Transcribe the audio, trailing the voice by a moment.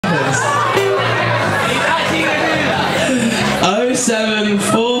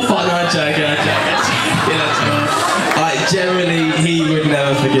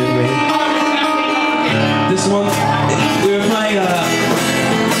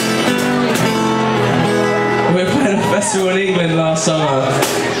festival in England last summer,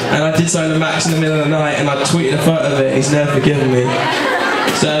 and I did something to Max in the middle of the night, and I tweeted a photo of it. He's never forgiven me.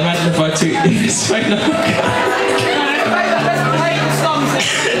 So imagine if I tweet this right now.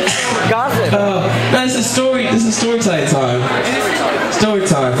 Oh, no, it's a story. This is storytelling time. Story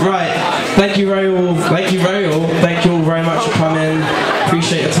time. Right. Thank you very all. Thank you very all. Thank you all very much for coming.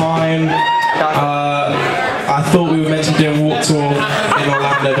 Appreciate your time. I thought we were meant to do a walk tour in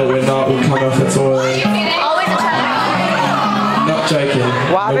Orlando, but we're not. We're coming off a tour. Not joking.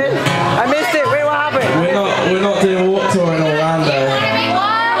 What happened? I missed it. Wait, what happened? We're not doing a walk tour in Orlando.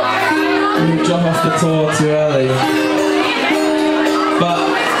 We drop off the tour too early. But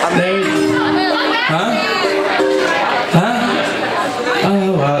there. Huh?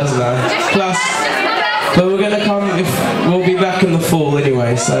 Oh well, that's nice. Plus, but we're gonna come. We'll be back in the fall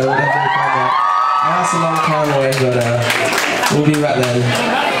anyway, so we'll definitely come back. That's a long time away, but we'll be back then.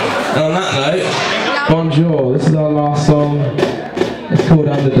 And on that note, bonjour. This is our last song. It's called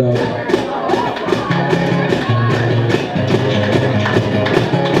Underdog.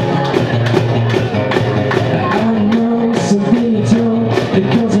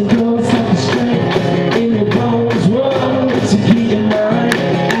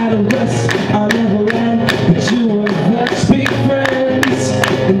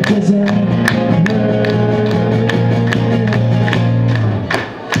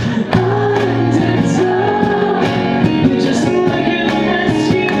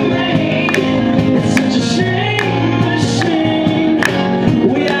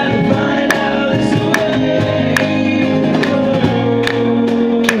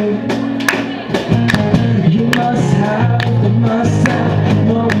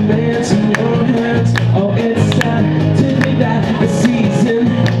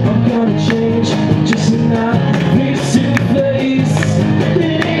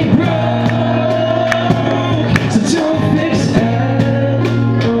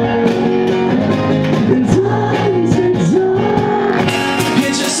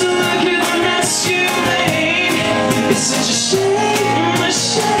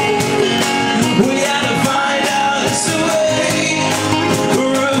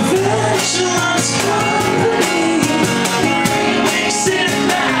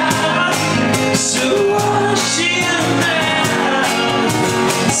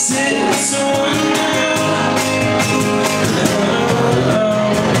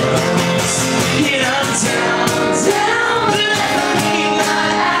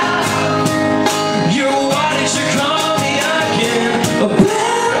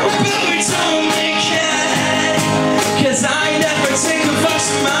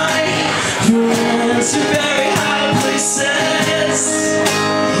 To very high places,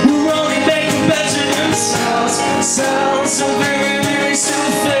 we're only making better themselves. Sounds so very